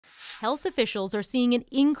Health officials are seeing an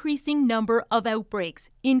increasing number of outbreaks.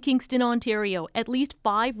 In Kingston, Ontario, at least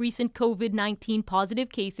 5 recent COVID-19 positive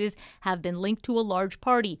cases have been linked to a large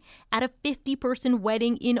party. At a 50-person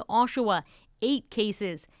wedding in Oshawa, 8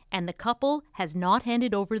 cases, and the couple has not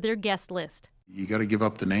handed over their guest list. You got to give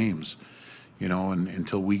up the names, and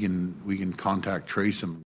until we can contact trace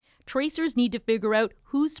them. Tracers need to figure out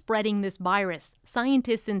who's spreading this virus.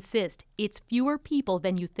 Scientists insist it's fewer people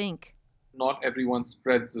than you think. Not everyone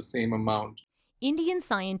spreads the same amount. Indian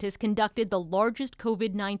scientists conducted the largest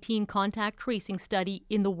COVID-19 contact tracing study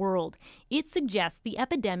in the world. It suggests the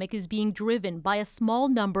epidemic is being driven by a small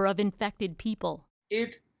number of infected people.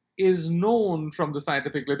 It is known from the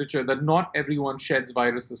scientific literature that not everyone sheds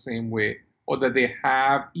virus the same way, or that they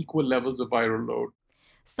have equal levels of viral load.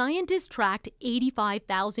 Scientists tracked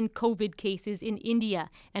 85,000 COVID cases in India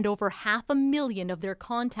and over 500,000 of their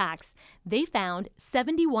contacts. They found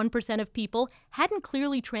 71% of people hadn't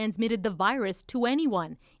clearly transmitted the virus to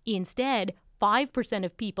anyone. Instead, 5%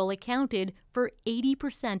 of people accounted for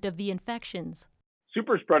 80% of the infections.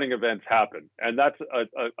 Super spreading events happen, and that's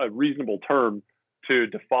a reasonable term to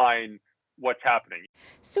define what's happening.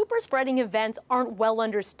 Super spreading events aren't well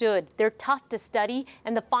understood. They're tough to study,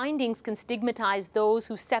 and the findings can stigmatize those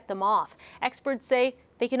who set them off. Experts say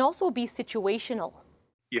they can also be situational.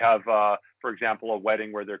 You have, for example, a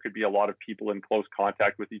wedding where there could be a lot of people in close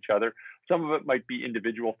contact with each other. Some of it might be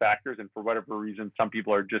individual factors, and for whatever reason, some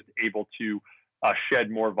people are just able to shed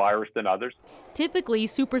more virus than others. Typically,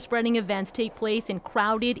 super spreading events take place in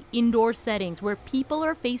crowded indoor settings where people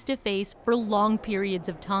are face-to-face for long periods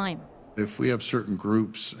of time. If we have certain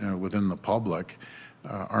groups within the public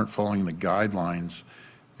aren't following the guidelines,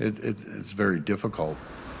 it's very difficult.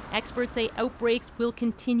 Experts say outbreaks will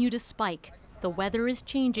continue to spike. The weather is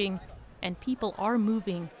changing and people are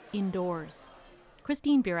moving indoors.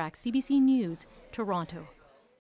 Christine Birak, CBC News, Toronto.